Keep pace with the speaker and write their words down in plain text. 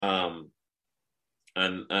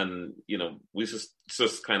and we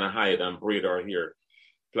just kind of hide and braid our hair,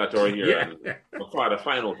 plait our hair. Yeah. And my father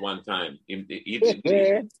find out one time he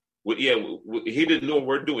didn't know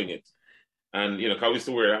we're doing it, and cause we used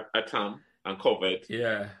to wear a tam and cover it.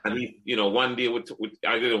 Yeah. And he, one day we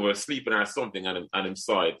were sleeping or something, and him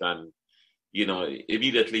saw it, and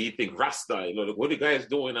immediately he think Rasta, what the guys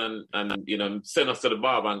doing, and send us to the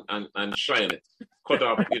barber and shine it, cut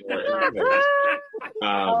off,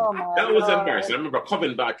 that was embarrassing. I remember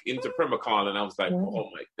coming back into Pembroke and I was like, oh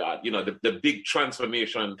my God, the big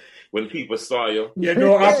transformation when people saw you. Yeah,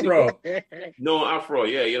 no afro. No afro,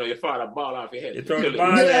 yeah, your father ball off your head. You throw the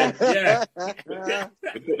ball in, yeah.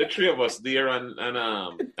 We put the three of us there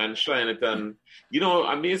and shine it, and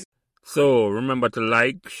amazing. So remember to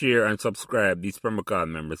like, share, and subscribe these Pembroke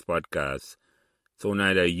Members podcasts, so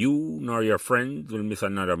neither you nor your friends will miss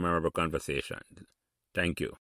another memorable conversation. Thank you.